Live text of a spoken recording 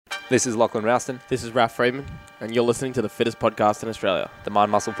This is Lachlan Rouston, This is Raf Friedman, and you're listening to the fittest podcast in Australia, the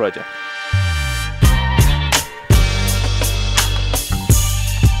Mind Muscle Project.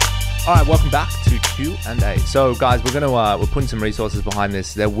 All right, welcome back to Q&A. So, guys, we're putting some resources behind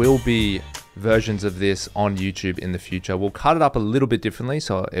this. There will be versions of this on YouTube in the future. We'll cut it up a little bit differently,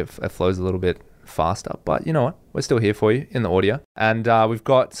 so it flows a little bit faster. But you know what? We're still here for you in the audio. And we've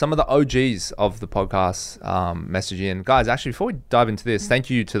got some of the OGs of the podcast messaging in. Guys, actually, before we dive into this, thank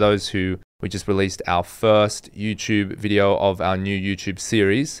you to those who we just released our first YouTube video of our new YouTube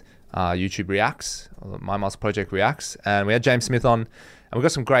series, YouTube Reacts, My Muscle Project Reacts. And we had James Smith on, and we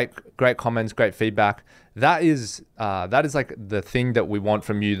got some great comments, great feedback. That is like the thing that we want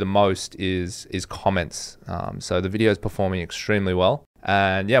from you the most is comments. So the video is performing extremely well.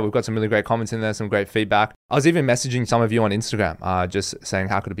 And yeah, we've got some really great comments in there, some great feedback. I was even messaging some of you on Instagram, just saying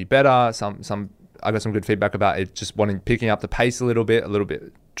how could it be better. I got some good feedback about it, just picking up the pace a little bit,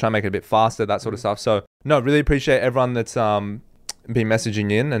 try to make it a bit faster, that sort of stuff. So no, really appreciate everyone that's been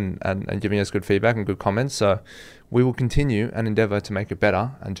messaging in and giving us good feedback and good comments. So we will continue and endeavor to make it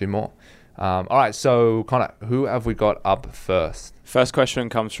better and do more. All right, so Connor, who have we got up first? First question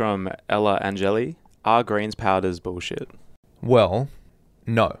comes from Ella Angeli. Are greens powders bullshit? Well,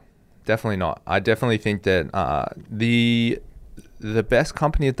 no, definitely not. I definitely think that the best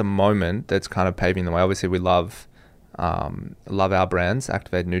company at the moment that's kind of paving the way, obviously we love our brands,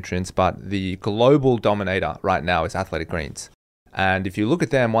 Activated Nutrients, but the global dominator right now is Athletic Greens. And if you look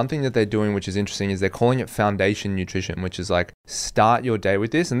at them, one thing that they're doing, which is interesting, is they're calling it foundation nutrition, which is like start your day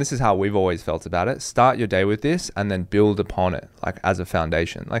with this. And this is how we've always felt about it. Start your day with this and then build upon it, like as a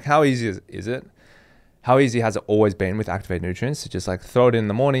foundation. Like how easy is it? How easy has it always been with Activated Nutrients to just like throw it in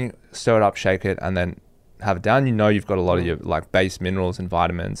the morning, stir it up, shake it, and then have it down? You know you've got a lot of your like base minerals and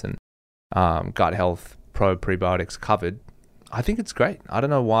vitamins and gut health, prebiotics covered. I think it's great. I don't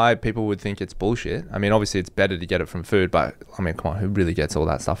know why people would think it's bullshit. I mean, obviously it's better to get it from food, but I mean, come on, who really gets all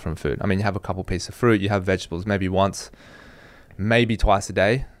that stuff from food? I mean, you have a couple pieces of fruit, you have vegetables, maybe once, maybe twice a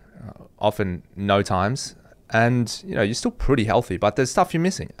day, often no times. And, you know, you're still pretty healthy, but there's stuff you're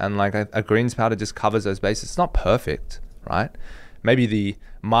missing. And like a greens powder just covers those bases. It's not perfect, right? Maybe the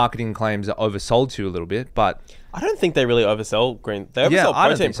marketing claims are oversold to you a little bit, but I don't think they really oversell green. They oversell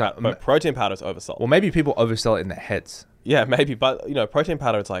protein powder, but protein powder is oversold. Well, maybe people oversell it in their heads. Yeah, maybe, but you know, protein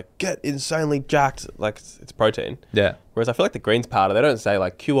powder, it's like get insanely jacked, like it's protein. Yeah. Whereas I feel like the greens powder, they don't say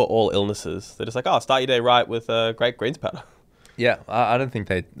like cure all illnesses. They're just like, oh, start your day right with great greens powder. Yeah, I don't think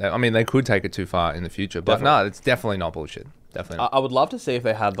I mean, they could take it too far in the future, but no, it's definitely not bullshit. Definitely not. I would love to see if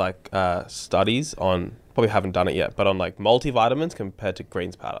they had like studies on, probably haven't done it yet, but on like multivitamins compared to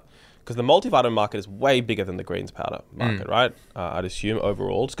greens powder. Because the multivitamin market is way bigger than the greens powder market, right? I'd assume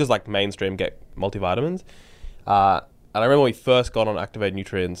overall, just because like mainstream get multivitamins. And I remember when we first got on Activated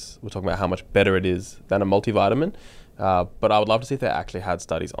Nutrients, we were talking about how much better it is than a multivitamin. But I would love to see if they actually had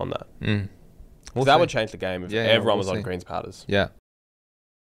studies on that. Well, that would change the game if everyone was on greens powders. Yeah.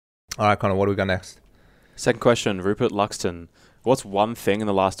 All right, Connor, what do we got next? Second question, Rupert Luxton. What's one thing in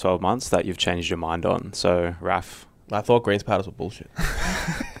the last 12 months that you've changed your mind on? So, Raf. I thought greens powders were bullshit.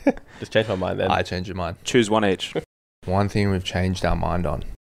 Just changed my mind then. I changed your mind. Choose one each. One thing we've changed our mind on.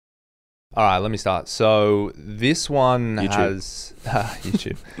 All right, let me start. So this one has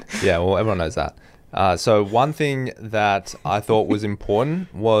YouTube. Yeah, well, everyone knows that. So one thing that I thought was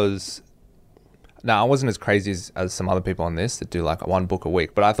important was, now I wasn't as crazy as some other people on this that do like one book a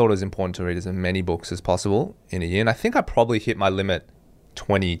week, but I thought it was important to read as many books as possible in a year. And I think I probably hit my limit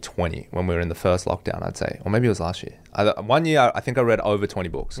 2020 when we were in the first lockdown, I'd say, or maybe it was last year. One year, I think I read over 20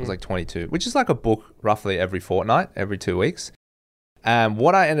 books. It was like 22, which is like a book roughly every fortnight, every 2 weeks. And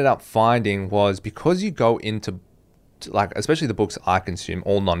what I ended up finding was because you go into like, especially the books I consume,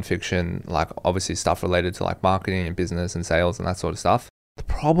 all nonfiction, like obviously stuff related to like marketing and business and sales and that sort of stuff. The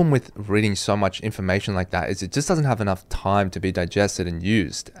problem with reading so much information like that is it just doesn't have enough time to be digested and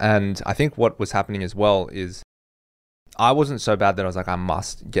used. And I think what was happening as well is I wasn't so bad that I was like, I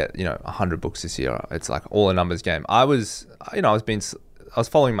must get, 100 books this year. It's like all a numbers game. I was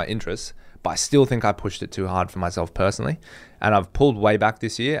following my interests, but I still think I pushed it too hard for myself personally. And I've pulled way back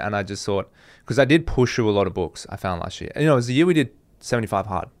this year. And I just thought, because I did push through a lot of books I found last year. And, it was the year we did 75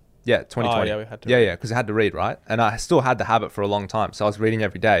 hard. Yeah, 2020. Oh, yeah, we had to read. Yeah, because I had to read, right? And I still had the habit for a long time. So I was reading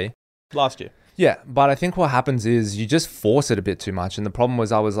every day. Last year. Yeah, but I think what happens is you just force it a bit too much. And the problem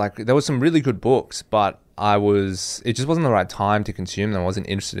was I was like, there was some really good books, but it just wasn't the right time to consume them. I wasn't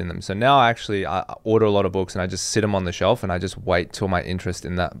interested in them. So now I order a lot of books and I just sit them on the shelf and I just wait till my interest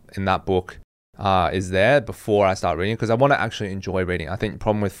in that book is there before I start reading, because I want to actually enjoy reading. I think the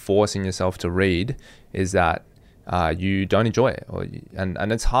problem with forcing yourself to read is that you don't enjoy it,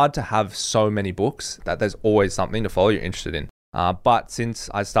 and it's hard to have so many books that there's always something to follow you're interested in. But since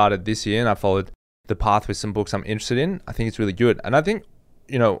I started this year and I followed the path with some books I'm interested in, I think it's really good. And I think,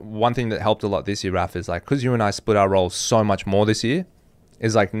 one thing that helped a lot this year, Raf, is like, because you and I split our roles so much more this year,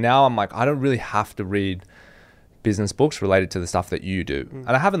 is like now I'm like, I don't really have to read business books related to the stuff that you do. And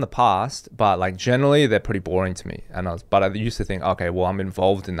I have in the past, but like generally they're pretty boring to me. But I used to think, okay, well, I'm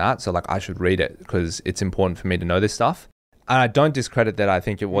involved in that, so like I should read it because it's important for me to know this stuff. And I don't discredit that. I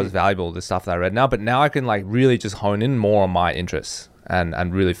think it was valuable, the stuff that I read now, but now I can like really just hone in more on my interests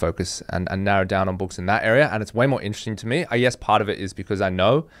and really focus and narrow down on books in that area. And it's way more interesting to me. I guess part of it is because I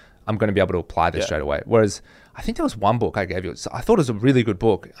know I'm going to be able to apply this straight away. Whereas I think there was one book I gave you. I thought it was a really good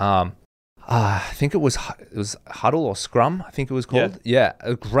book. I think it was Huddle or Scrum, I think it was called. Yeah,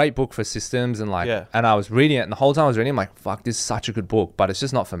 a great book for systems and and I was reading it, and the whole time I was reading it, I'm like, fuck, this is such a good book, but it's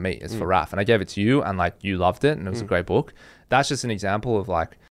just not for me. It's for Raf. And I gave it to you, and like you loved it, and it was a great book. That's just an example of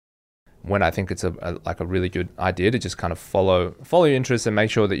like when I think it's a really good idea to just kind of follow your interests and make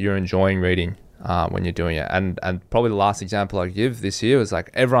sure that you're enjoying reading when you're doing it. And probably the last example I give this year was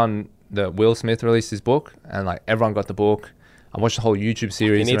like Will Smith released his book, and like everyone got the book. I watched the whole YouTube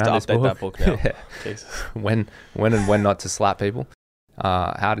series. You need to around update that book now. Jesus. when and when not to slap people.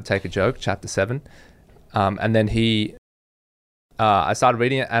 How to Take a Joke, chapter 7. And then I started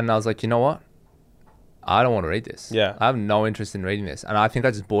reading it, and I was like, you know what? I don't want to read this. Yeah. I have no interest in reading this. And I think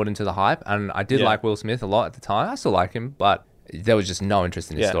I just bought into the hype. And I did like Will Smith a lot at the time. I still like him, but there was just no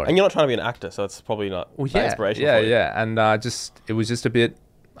interest in his story. And you're not trying to be an actor, so it's probably not that inspirational for you. Yeah. And it was just a bit,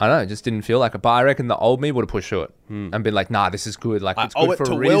 I don't know, it just didn't feel like it. But I reckon the old me would have pushed through it and been like, nah, this is good. Like, it's good for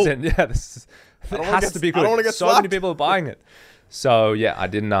a reason. Yeah, it has to be good. I don't want to get so slapped. many people are buying it. So, yeah, I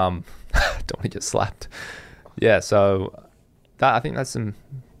didn't, don't want to get slapped. Yeah, so I think that's some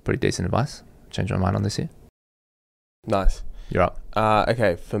pretty decent advice. Changed my mind on this here. Nice. You're up.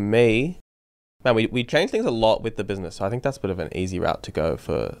 Okay, for me, man, we changed things a lot with the business. So I think that's a bit of an easy route to go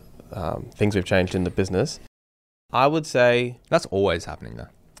for things we've changed in the business. I would say... That's always happening, though.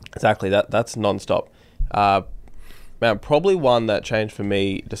 Exactly. That's non-stop. Man, probably one that changed for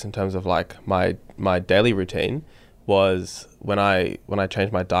me just in terms of like my daily routine was when I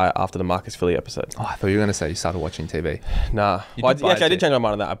changed my diet after the Marcus Philly episode. Oh, I thought you were going to say you started watching TV. Nah. I did change my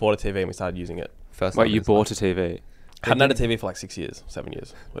mind on that. I bought a TV and we started using it. Wait, you bought a TV? I hadn't had a TV for like 6 years, 7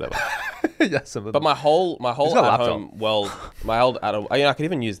 years, whatever. But my whole at-home world, I could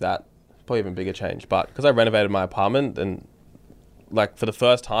even use that. Probably even bigger change. But because I renovated my apartment and like for the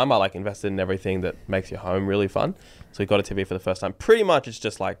first time, I like invested in everything that makes your home really fun. So we got a TV for the first time. Pretty much it's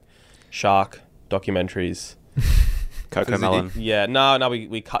just like shark documentaries. Coco Melon. Yeah, no,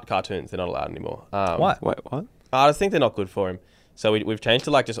 we cut cartoons. They're not allowed anymore. Why? Wait, what? I just think they're not good for him. So we've changed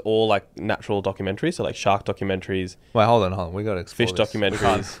to like just all like natural documentaries. So like shark documentaries. Wait, hold on. We got to explore fish this.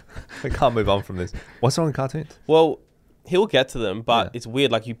 Documentaries. We can't move on from this. What's wrong with cartoons? Well, he'll get to them, but it's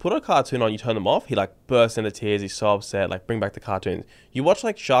weird. Like you put a cartoon on, you turn them off. He like bursts into tears. He's so upset. Like bring back the cartoons. You watch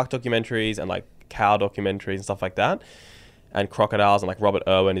like shark documentaries and like cow documentaries and stuff like that, and crocodiles and like Robert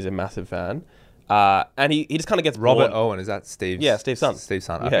Irwin is a massive fan. And he just kind of gets Robert bored. Owen, is that Steve's? Yeah, Steve's son. Steve's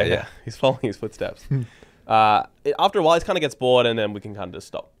son. Okay, Yeah. He's following his footsteps. After a while, he kind of gets bored, and then we can kind of just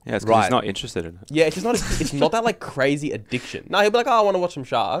stop. Yeah, it's because he's not interested in it. Yeah, it's just not. It's not that like crazy addiction. No, he'll be like, "Oh, I want to watch some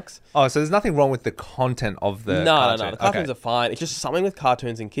sharks." Oh, so there's nothing wrong with the content of the cartoon. No. The cartoons are fine. It's just something with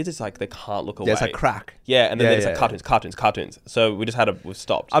cartoons and kids. It's like they can't look away. Yeah, it's like crack. Yeah, and then there's like cartoons. So we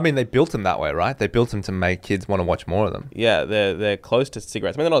stopped. I mean, they built them that way, right? They built them to make kids want to watch more of them. Yeah, they're close to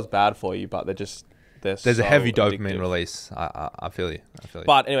cigarettes. I mean, they're not as bad for you, but there's a heavy dopamine release. I feel you.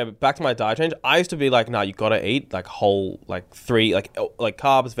 But anyway, back to my diet change. I used to be like, no, you gotta eat like whole, like three, like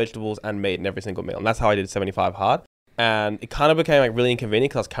carbs, vegetables, and meat in every single meal. And that's how I did 75 hard. And it kind of became like really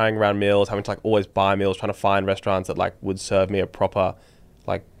inconvenient because I was carrying around meals, having to like always buy meals, trying to find restaurants that like would serve me a proper,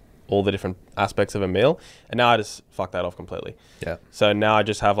 like all the different aspects of a meal. And now I just fuck that off completely. Yeah. So now I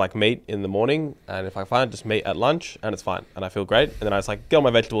just have like meat in the morning, and if I find just meat at lunch, and it's fine, and I feel great. And then I just like get all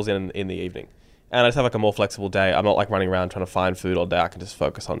my vegetables in the evening. And I just have like a more flexible day. I'm not like running around trying to find food all day. I can just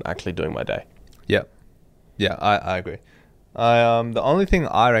focus on actually doing my day. Yeah. Yeah, I agree. The only thing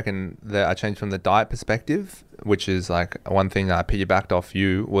I reckon that I changed from the diet perspective, which is like one thing that I piggybacked off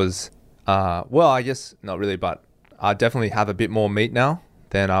you, was, well, I guess not really, but I definitely have a bit more meat now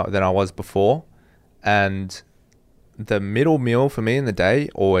than I was before. And the middle meal for me in the day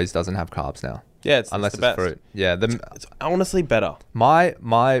always doesn't have carbs now. Yeah, unless it's fruit. Yeah, it's honestly better.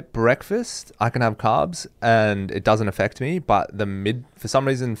 My breakfast, I can have carbs and it doesn't affect me, but for some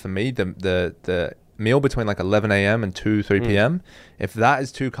reason for me, the meal between like 11 a.m. and 3 p.m., if that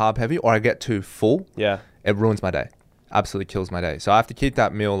is too carb heavy or I get too full, it ruins my day. Absolutely kills my day. So I have to keep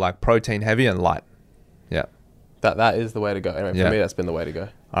that meal like protein heavy and light. Yeah. That is the way to go. Anyway, Yeah. for me, that's been the way to go.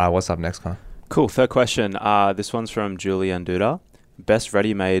 All right, what's up next, Connor? Cool. Third question. This one's from Julian Duda. Best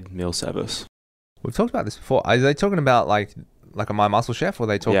ready-made meal service. We've talked about this before. Are they talking about like a My Muscle Chef, or are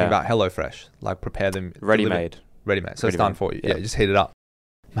they talking Yeah. about HelloFresh? Like prepare them Ready-made. Ready-made. So it's done Ready-made. for you. Yeah. Yeah, just heat it up.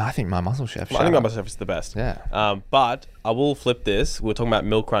 Man, I think My Muscle Chef. I think my muscle chef is the best. Yeah. But I will flip this. We were talking about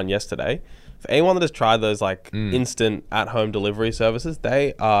Milk Run yesterday. For anyone that has tried those like instant at-home delivery services,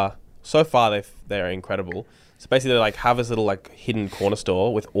 they are so far they're incredible. So basically, they like have this little like hidden corner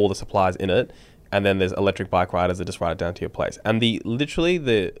store with all the supplies in it, and then there's electric bike riders that just ride it down to your place. And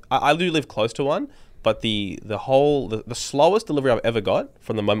I do live close to one, but the slowest delivery I've ever got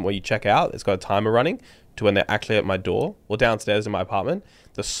from the moment where you check out, it's got a timer running, to when they're actually at my door or downstairs in my apartment.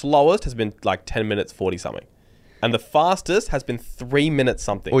 The slowest has been like 10 minutes 40 something. And the fastest has been 3 minutes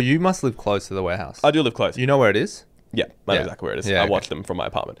something. Well, you must live close to the warehouse. I do live close. You know where it is? Yeah, I know Yeah. exactly where it is. Yeah, I okay. watch them from my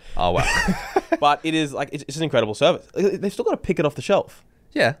apartment. Oh, wow. But it is like, it's just an incredible service. They've still got to pick it off the shelf.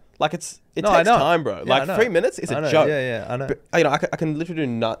 Yeah. Like it No, I takes know. time, bro. Yeah, I Like know. 3 minutes is I a know. joke. Yeah, I know. But, I can literally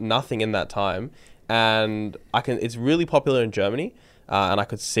do nothing in that time. And it's really popular in Germany. And I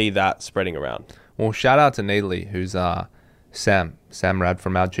could see that spreading around. Well, shout out to Needly, who's Sam Rad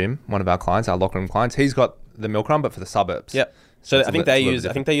from our gym, one of our clients, our locker room clients. He's got the Milk Run, but for the suburbs. Yep. So it's I a think little they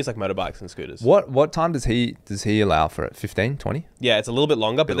different. use like motorbikes and scooters. What time does he allow for it? 15, 20? Yeah, it's a little bit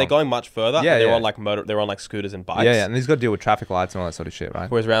longer, but they're longer. going much further. Yeah, and they're yeah. on like they're on like scooters and bikes. Yeah, and he's got to deal with traffic lights and all that sort of shit, right?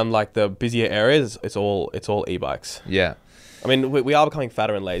 Whereas around like the busier areas, it's all e-bikes. Yeah. I mean, we are becoming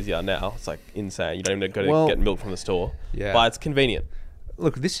fatter and lazier now. It's like insane. You don't even go to get milk from the store. Yeah. But it's convenient.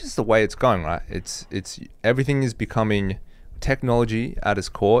 Look, this is the way it's going, right? It's everything is becoming technology at its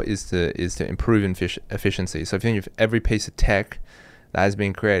core is to improve efficiency. So if you think of every piece of tech that has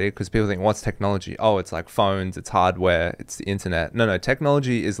been created, because people think, what's technology? Oh, it's like phones, it's hardware, it's the internet. No,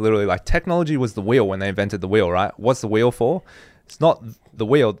 technology is literally like, technology was the wheel when they invented the wheel, right? What's the wheel for? It's not the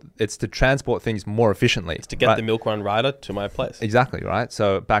wheel, it's to transport things more efficiently. It's to get the Milk Run rider to my place. Exactly, right?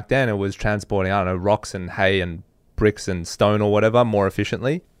 So back then it was transporting, I don't know, rocks and hay and bricks and stone or whatever more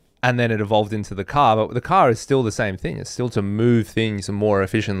efficiently. And then it evolved into the car, but the car is still the same thing. It's still to move things more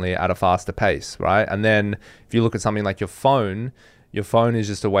efficiently at a faster pace, right? And then if you look at something like your phone is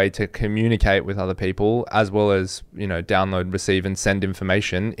just a way to communicate with other people, as well as, download, receive, and send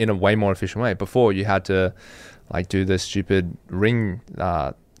information in a way more efficient way. Before, you had to like do the stupid ring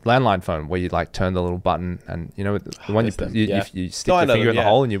landline phone where you like turn the little button and the one you stick your finger in the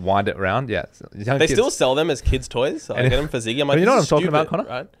hole and you wind it around. Yeah, they still sell them as kids' toys. So I get them for Ziggy. I'm like, you know what I'm "This is talking about, stupid,"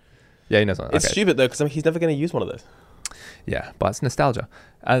 Connor? Right? Yeah, he knows what. It's okay. stupid though, because he's never going to use one of those. Yeah, but it's nostalgia.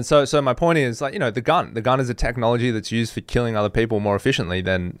 And so my point is, like, the gun is a technology that's used for killing other people more efficiently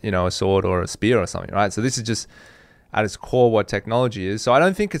than, a sword or a spear or something, right? So this is just at its core what technology is. So I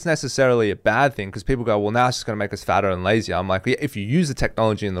don't think it's necessarily a bad thing, because people go, well, now it's just going to make us fatter and lazier. I'm like, if you use the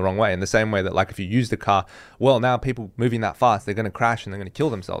technology in the wrong way, in the same way that, like, if you use the car, well, now people moving that fast, they're going to crash and they're going to kill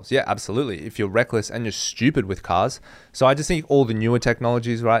themselves. Yeah, absolutely. If you're reckless and you're stupid with cars. So I just think all the newer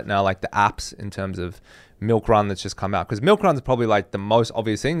technologies right now, like the apps in terms of Milk Run that's just come out, because Milk Run's probably like the most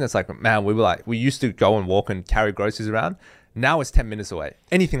obvious thing. That's like, man, we used to go and walk and carry groceries around. Now it's 10 minutes away.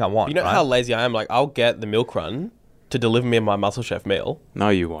 Anything I want. You know right? how lazy I am? Like, I'll get the Milk Run to deliver me my Muscle Chef meal. No,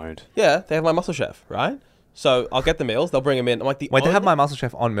 you won't. Yeah, they have my Muscle Chef, right? So I'll get the meals. They'll bring them in. I'm like, Wait, they have My Muscle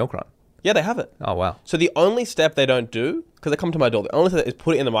Chef on Milk Run? Yeah, they have it. Oh, wow. So the only step they don't do, because they come to my door, the only step is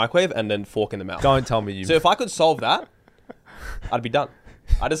put it in the microwave and then fork in the mouth. Don't tell me you... So if I could solve that, I'd be done.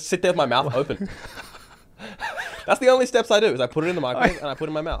 I just sit there with my mouth open. That's the only steps I do, is I put it in the microwave and I put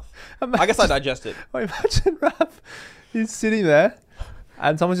it in my mouth. I guess I digest it. Wait, imagine Raph, he's sitting there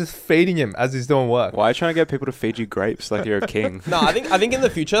and someone's just feeding him as he's doing work. Why are you trying to get people to feed you grapes like you're a king? No, I think in the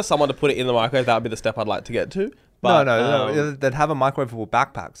future, someone to put it in the microwave, that would be the step I'd like to get to. But, No. They'd have a microwavable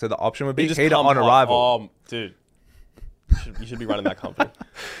backpack. So the option would be you just heat it come on home. arrival. Oh, dude. You should be running that company.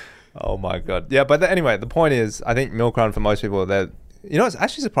 Oh my God. Yeah, but anyway, the point is, I think Milk Run for most people, it's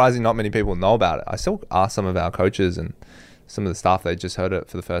actually surprising not many people know about it. I still ask some of our coaches and some of the staff, they just heard it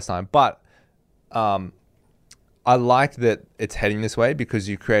for the first time. But I like that it's heading this way, because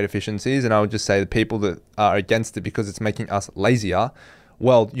you create efficiencies. And I would just say the people that are against it because it's making us lazier,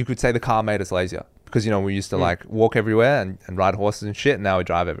 well, you could say the car made us lazier. Because, we used to like walk everywhere and ride horses and shit. And now we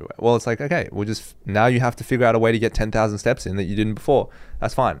drive everywhere. Well, it's like, okay, now you have to figure out a way to get 10,000 steps in that you didn't before.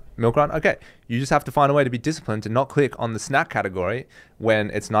 That's fine. Milk Run, okay. You just have to find a way to be disciplined to not click on the snack category when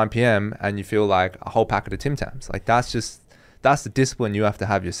it's 9 p.m. and you feel like a whole packet of Tim Tams. Like, that's the discipline you have to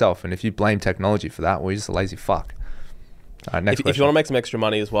have yourself. And if you blame technology for that, well, you're just a lazy fuck. All right, next If you want to make some extra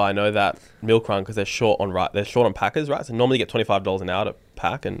money as well, I know that Milk Run, because they're short on packers, right? So normally you get $25 an hour to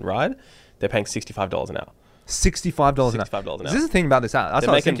pack and ride. They're paying $65 an hour. $65 an hour. $65 an hour. Is this the thing about this app? That's They're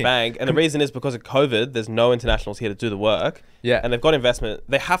what I was making thinking. bank, and the reason is because of COVID. There's no internationals here to do the work. Yeah. And they've got investment.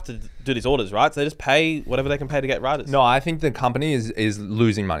 They have to do these orders, right? So they just pay whatever they can pay to get riders. No, I think the company is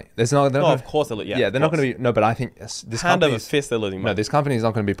losing money. There's no. No, of course they're They're not going to be. No, but I think this hand over company. fist, they're losing money. No, this company is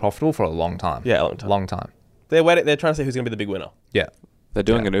not going to be profitable for a long time. Yeah, a long time. Long time. They're trying to see who's going to be the big winner. Yeah. They're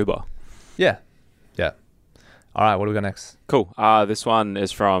doing Yeah. an Uber. Yeah. Yeah. All right. What do we got next? Cool. This one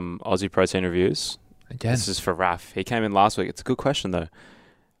is from Aussie Protein Reviews. Again. This is for Raf. He came in last week. It's a good question, though.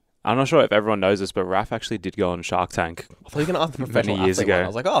 I'm not sure if everyone knows this, but Raf actually did go on Shark Tank. I thought you were going to ask the professional Many years athlete one. ago. I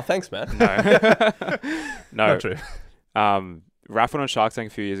was like, oh, thanks, man. No. Not true. Raf went on Shark Tank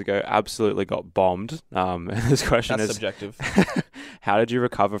a few years ago, absolutely got bombed. And his question That's is, subjective. how did you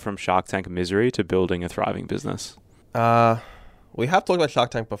recover from Shark Tank misery to building a thriving business? We have talked about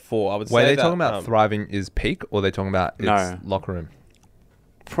Shark Tank before. I would say Wait, are they that, talking about thriving is peak, or are they talking about its No. locker room?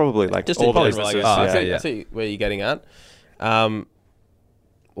 Probably like just all in the general, I businesses. guess. Oh, I see where you're getting at.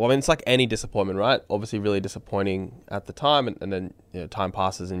 Well, I mean, it's like any disappointment, right? Obviously, really disappointing at the time, and then time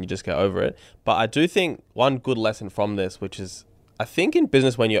passes and you just get over it. But I do think one good lesson from this, which is, I think in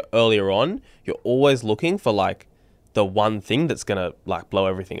business when you're earlier on, you're always looking for like the one thing that's gonna like blow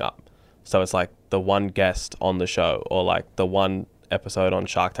everything up. So it's like the one guest on the show, or like the one episode on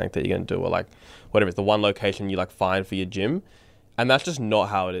Shark Tank that you're gonna do, or like whatever it's the one location you like find for your gym. And that's just not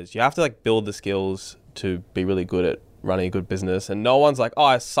how it is. You have to like build the skills to be really good at running a good business. And no one's like, oh,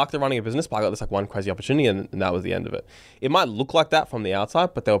 I sucked at running a business, but I got this like one crazy opportunity, and that was the end of it. It might look like that from the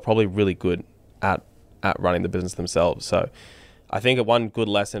outside, but they were probably really good at running the business themselves. So I think one good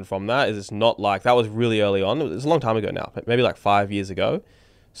lesson from that is it's not like, that was really early on. It was a long time ago now, but maybe like 5 years ago.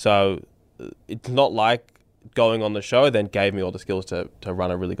 So it's not like going on the show then gave me all the skills to run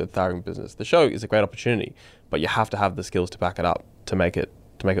a really good thriving business. The show is a great opportunity, but you have to have the skills to back it up to make it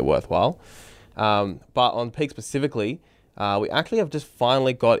worthwhile. But on Peak specifically, we actually have just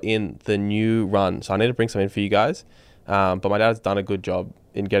finally got in the new run. So I need to bring some in for you guys. But my dad's done a good job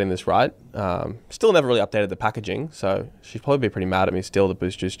in getting this right. Still never really updated the packaging, so she'd probably be pretty mad at me still, the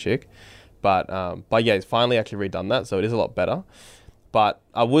Boost Juice chick. But yeah, he's finally actually redone that, so it is a lot better. But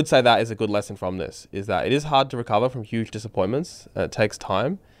I would say that is a good lesson from this, is that it is hard to recover from huge disappointments, and it takes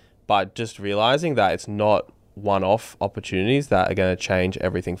time. But just realizing that it's not one-off opportunities that are going to change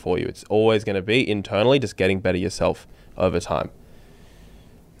everything for you. It's always going to be internally just getting better yourself over time.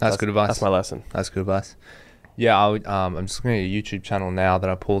 That's good advice. That's my lesson. That's good advice. Yeah, I'm just looking at a YouTube channel now that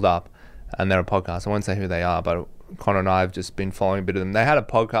I pulled up, and they're a podcast. I won't say who they are, but Connor and I have just been following a bit of them. They had a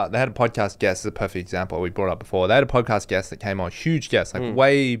podcast guest. This is a perfect example we brought up before. They had a podcast guest that came on, huge guest, like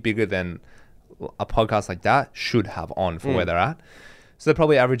way bigger than a podcast like that should have on for where they're at. So they're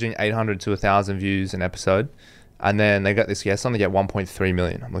probably averaging 800 to 1,000 views an episode. And then they got this guest on, they get 1.3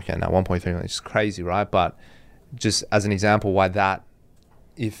 million. I'm looking at now, 1.3 million. It's crazy, right? But just as an example why that,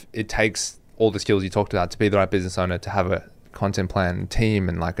 if it takes all the skills you talked about to be the right business owner, to have a content plan and team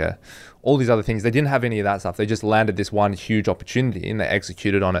and like all these other things, they didn't have any of that stuff. They just landed this one huge opportunity and they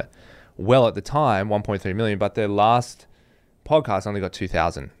executed on it well at the time, 1.3 million, but their last podcast only got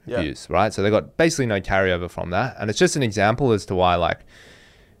 2,000 views, right? So they got basically no carryover from that. And it's just an example as to why like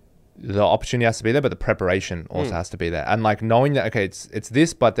the opportunity has to be there, but the preparation also has to be there. And like knowing that, okay, it's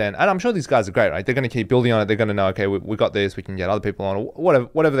this, but then, and I'm sure these guys are great, right? They're going to keep building on it. They're going to know, okay, we got this, we can get other people on, or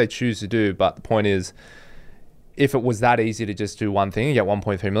whatever they choose to do. But the point is, if it was that easy to just do one thing and get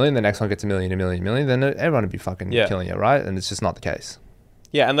 1.3 million, the next one gets a million, then everyone would be fucking killing it, right? And it's just not the case.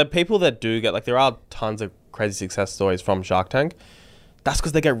 Yeah, and the people that do get, like, there are tons of crazy success stories from Shark Tank. That's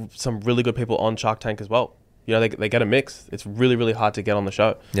because they get some really good people on Shark Tank as well. You know, they get a mix. It's really, really hard to get on the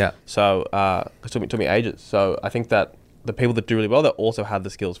show. Yeah. So, it took me ages. So I think that the people that do really well, they also have the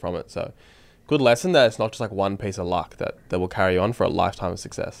skills from it. So good lesson that it's not just like one piece of luck that will carry you on for a lifetime of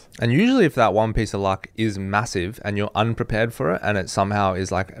success. And usually if that one piece of luck is massive and you're unprepared for it and it somehow is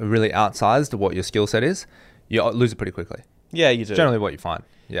like really outsized to what your skill set is, you lose it pretty quickly. Yeah, you do. Generally what you find.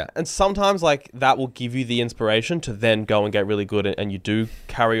 Yeah. And sometimes like that will give you the inspiration to then go and get really good, and you do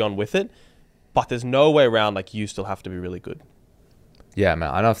carry on with it. But there's no way around, like, you still have to be really good. Yeah,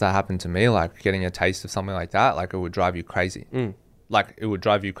 man. I know if that happened to me, like getting a taste of something like that, like it would drive you crazy. Like it would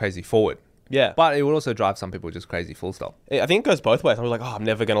drive you crazy forward. Yeah. But it would also drive some people just crazy full stop. I think it goes both ways. I was like, oh, I'm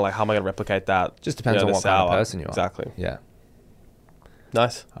never going to, like, how am I going to replicate that? Just depends on what kind of person you are. Exactly. Yeah.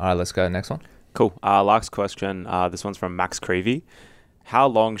 Nice. All right, let's go. Next one. Cool. Last question. This one's from Max Creevy. How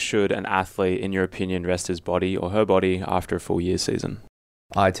long should an athlete, in your opinion, rest his body or her body after a full year season?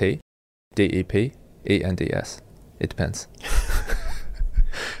 IT, DEP, ENDS. It depends.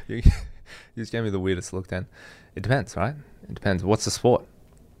 you just gave me the weirdest look then. It depends, right? It depends. What's the sport?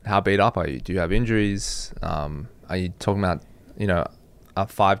 How beat up are you? Do you have injuries? Are you talking about, a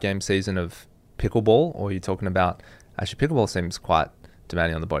 5-game season of pickleball? Or are you talking about... Actually, pickleball seems quite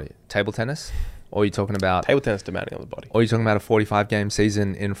demanding on the body. Table tennis? Or are you talking about... Table tennis demanding on the body. Or are you talking about a 45-game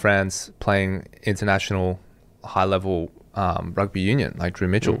season in France playing international high-level rugby union like Drew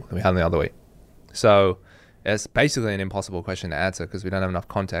Mitchell that we had the other week? So it's basically an impossible question to answer because we don't have enough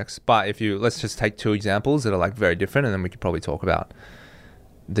context. But let's just take 2 examples that are like very different, and then we could probably talk about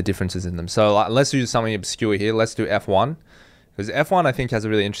the differences in them. So let's do something obscure here. Let's do F1, because F1 I think has a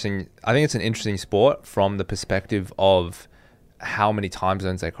really interesting... I think it's an interesting sport from the perspective of how many time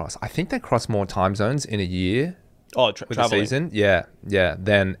zones they cross. I think they cross more time zones in a year with the season. Yeah,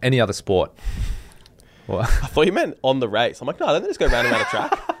 than any other sport. Well, I thought you meant on the race. I'm like, no, don't they just go round and round a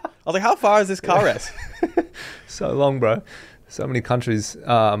track? I was like, how far is this car race? So long, bro. So many countries.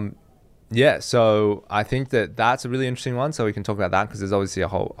 So I think that's a really interesting one. So we can talk about that because there's obviously a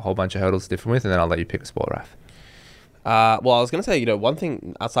whole bunch of hurdles to differ with, and then I'll let you pick a sport, Raf. Well, I was going to say, one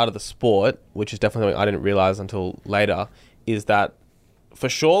thing outside of the sport, which is definitely something I didn't realize until later, is that for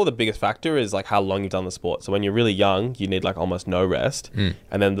sure the biggest factor is like how long you've done the sport. So when you're really young, you need like almost no rest.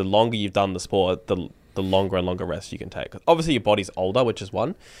 And then the longer you've done the sport, the longer and longer rest you can take. Obviously your body's older, which is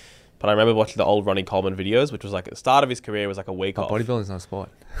one. But I remember watching the old Ronnie Coleman videos, which was like at the start of his career was like a week off. Bodybuilding's not a sport.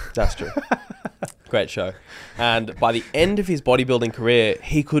 That's true. Great show. And by the end of his bodybuilding career,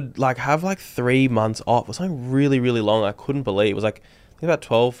 he could like have like 3 months off or something really, really long. I couldn't believe it was like about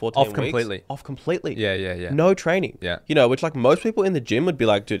 12, 14 weeks. Completely. Off completely. Yeah. No training. Yeah. Which like most people in the gym would be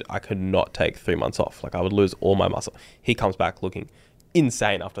like, dude, I could not take 3 months off. Like I would lose all my muscle. He comes back looking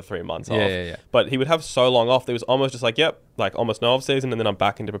insane after 3 months off. Yeah. But he would have so long off that it was almost just like, yep, like almost no off season, and then I'm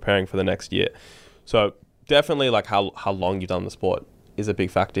back into preparing for the next year. So definitely like how long you've done the sport is a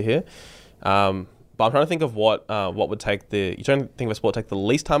big factor here. But I'm trying to think of what would take you trying to think of a sport take the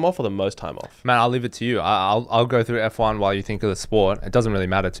least time off or the most time off? Man, I'll leave it to you. I'll go through F1 while you think of the sport. It doesn't really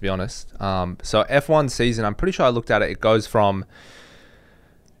matter, to be honest. So F1 season, I'm pretty sure I looked at it. It goes from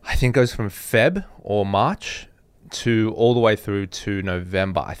Feb or March to all the way through to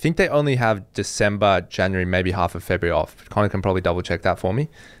November. I think they only have December, January, maybe half of February off. Connor can probably double check that for me.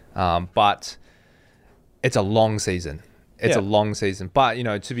 But it's a long season. It's a long season. But,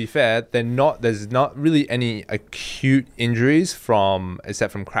 to be fair, there's not really any acute injuries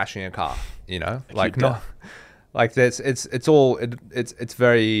except from crashing a car, like not like it's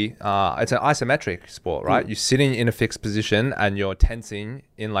very, it's an isometric sport, right? You're sitting in a fixed position and you're tensing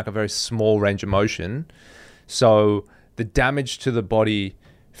in like a very small range of motion. So the damage to the body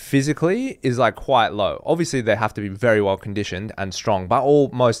physically is like quite low. Obviously they have to be very well conditioned and strong, but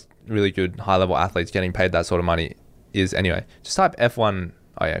most really good high level athletes getting paid that sort of money is anyway. Just type F1.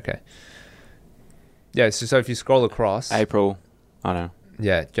 Oh yeah, okay. Yeah, so if you scroll across April, I know.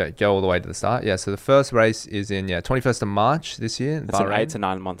 Yeah, go all the way to the start. Yeah, so the first race is in 21st of March this year. It's an 8 to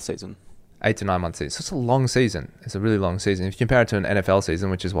 9 month season. 8 to 9 month season. So it's a long season. It's a really long season. If you compare it to an NFL season,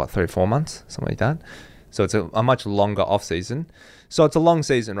 which is 3 or 4 months, something like that. So it's a much longer off season. So it's a long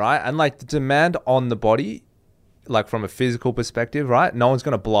season, right? And like the demand on the body, like from a physical perspective, right? No one's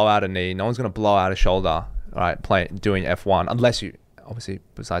going to blow out a knee. No one's going to blow out a shoulder, right? Doing F1, unless you obviously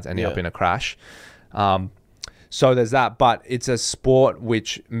besides ending up in a crash. So there's that, but it's a sport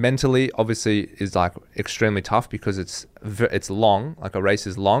which mentally obviously is like extremely tough because it's long, like a race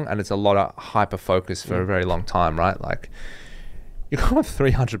is long, and it's a lot of hyper focus for a very long time, right? Like you're going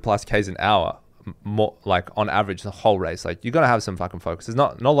 300 plus Ks an hour, more like on average the whole race. Like you're gonna have some fucking focus. There's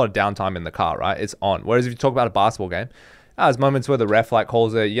not a lot of downtime in the car, right? It's on. Whereas if you talk about a basketball game, there's moments where the ref like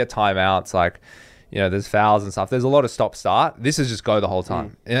calls it, you get timeouts, like there's fouls and stuff. There's a lot of stop-start. This is just go the whole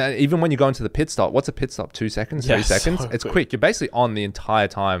time. And even when you go into the pit stop, what's a pit stop? 2 seconds, 3 seconds? So it's quick. You're basically on the entire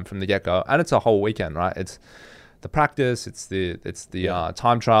time from the get-go. And it's a whole weekend, right? It's the practice, it's the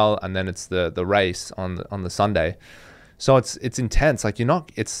time trial, and then it's the race on the Sunday. So it's intense. Like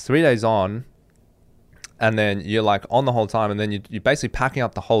it's 3 days on, and then you're like on the whole time, and then you're basically packing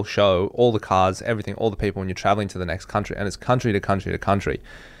up the whole show, all the cars, everything, all the people, and you're traveling to the next country. And it's country to country to country.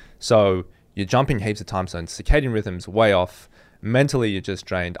 So you're jumping heaps of time zones. Circadian rhythm's way off. Mentally, you're just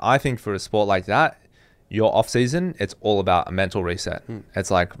drained. I think for a sport like that, your off season, it's all about a mental reset.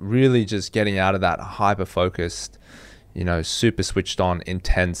 It's like really just getting out of that hyper-focused, super switched on,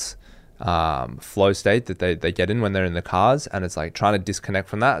 intense flow state that they get in when they're in the cars. And it's like trying to disconnect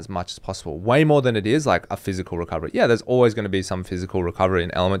from that as much as possible. Way more than it is like a physical recovery. Yeah, there's always going to be some physical recovery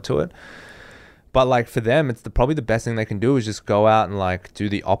and element to it. But like for them, it's probably the best thing they can do is just go out and like do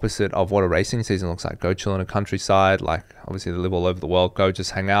the opposite of what a racing season looks like. Go chill in a countryside. Like obviously they live all over the world. Go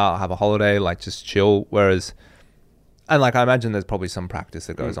just hang out, have a holiday, like just chill. Whereas, and like I imagine there's probably some practice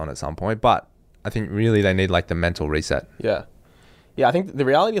that goes on at some point, but I think really they need like the mental reset. Yeah. Yeah, I think the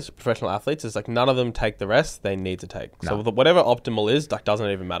reality of professional athletes is like none of them take the rest they need to take. No. So whatever optimal is, like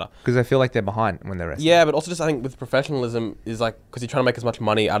doesn't even matter. Because I feel like they're behind when they're resting. Yeah, but also just I think with professionalism is like, because you're trying to make as much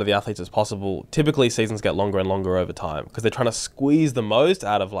money out of the athletes as possible, typically seasons get longer and longer over time because they're trying to squeeze the most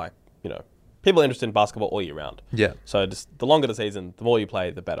out of like, you know, people are interested in basketball all year round. Yeah. So just the longer the season, the more you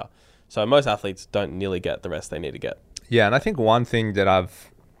play, the better. So most athletes don't nearly get the rest they need to get. Yeah, and I think one thing that I've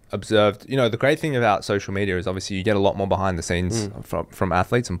observed, you know, the great thing about social media is obviously you get a lot more behind the scenes from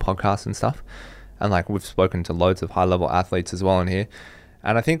athletes and podcasts and stuff. And like we've spoken to loads of high level athletes as well in here.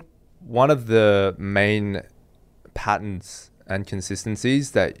 And I think one of the main patterns and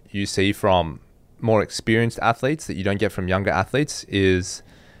consistencies that you see from more experienced athletes that you don't get from younger athletes is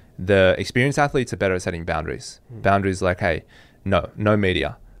the experienced athletes are better at setting boundaries. Boundaries like, hey, no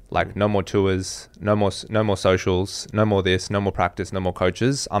media. Like no more tours, no more socials, no more this, no more practice, no more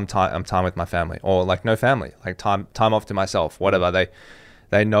coaches. I'm time with my family, or like no family, like time off to myself. Whatever.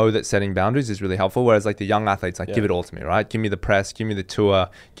 They know that setting boundaries is really helpful. Whereas like the young athletes, like give it all to me, right? Give me the press, give me the tour,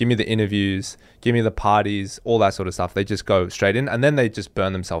 give me the interviews, give me the parties, all that sort of stuff. They just go straight in, and then they just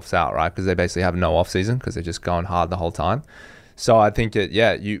burn themselves out, right? Because they basically have no off season because they're just going hard the whole time. So I think that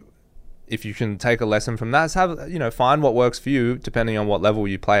if you can take a lesson from that, find what works for you depending on what level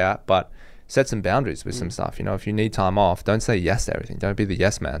you play at, but set some boundaries with some stuff. You know, if you need time off, don't say yes to everything. Don't be the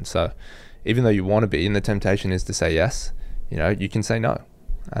yes man. So even though you want to be, and the temptation is to say yes, you know, you can say no,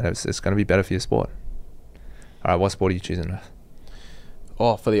 and it's going to be better for your sport. All right, what sport are you choosing?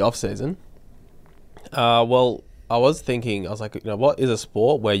 Oh, for the off season? Well, I was like, you know, what is a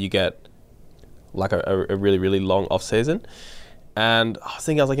sport where you get like a really, really long off season? And I was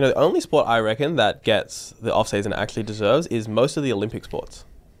thinking, you know, the only sport I reckon that gets the off-season actually deserves is most of the Olympic sports.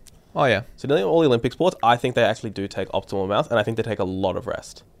 Oh, yeah. So nearly all the Olympic sports, I think they actually do take optimal amounts, and I think they take a lot of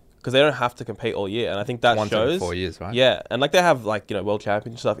rest. Because they don't have to compete all year, and I think that Once shows... every 4 years, right? Yeah, and like they have like, you know, world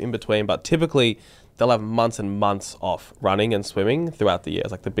championship stuff in between, but typically they'll have months and months off running and swimming throughout the year.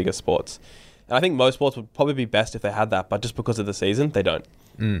 It's like the biggest sports. And I think most sports would probably be best if they had that, but just because of the season, they don't.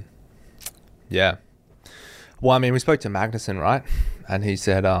 Yeah. Well, I mean, we spoke to Magnussen, right? And he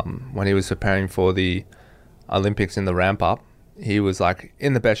said when he was preparing for the Olympics in the ramp up, he was like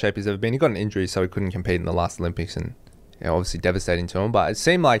in the best shape he's ever been. He got an injury, so he couldn't compete in the last Olympics, and you know, obviously devastating to him. But it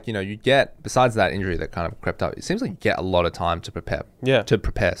seemed like, you know, you get, besides that injury that kind of crept up, it seems like you get a lot of time to prepare. Yeah.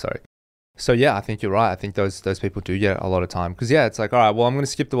 So yeah, I think you're right. I think those people do get a lot of time. Because yeah, it's like, all right, well, I'm going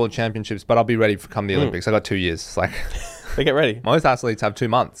to skip the World Championships, but I'll be ready for come the Olympics. I got 2 years. It's like... They get ready. Most athletes have 2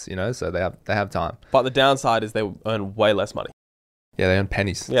 months, you know, so they have time. But the downside is they earn way less money. Yeah, they earn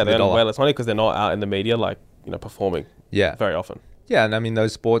pennies. Yeah, they earn way less money because they're not out in the media, like, you know, performing. Yeah, very often. Yeah, and I mean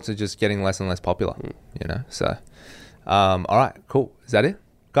those sports are just getting less and less popular. You know, so all right, cool. Is that it,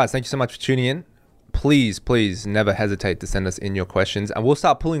 guys? Thank you so much for tuning in. Please never hesitate to send us in your questions, and we'll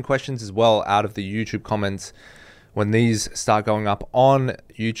start pulling questions as well out of the YouTube comments. When these start going up on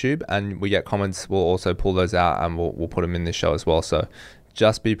YouTube and we get comments, we'll also pull those out and we'll put them in this show as well. So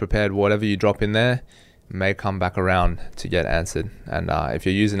just be prepared. Whatever you drop in there may come back around to get answered. And if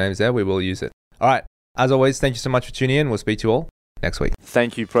your username's there, we will use it. All right. As always, thank you so much for tuning in. We'll speak to you all next week.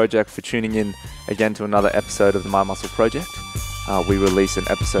 Thank you, Project, for tuning in again to another episode of the My Muscle Project. We release an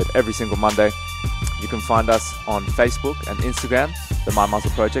episode every single Monday. You can find us on Facebook and Instagram, the My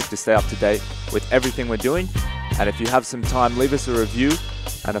Muscle Project, to stay up to date with everything we're doing. And if you have some time, leave us a review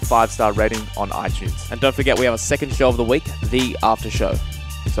and a 5-star rating on iTunes. And don't forget, we have a second show of the week, The After Show.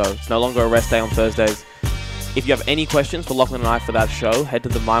 So it's no longer a rest day on Thursdays. If you have any questions for Lachlan and I for that show, head to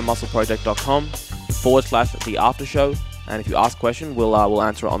the mymuscleproject.com/The After Show. And if you ask a question, we'll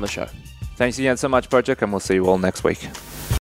answer it on the show. Thanks again so much, Project, and we'll see you all next week.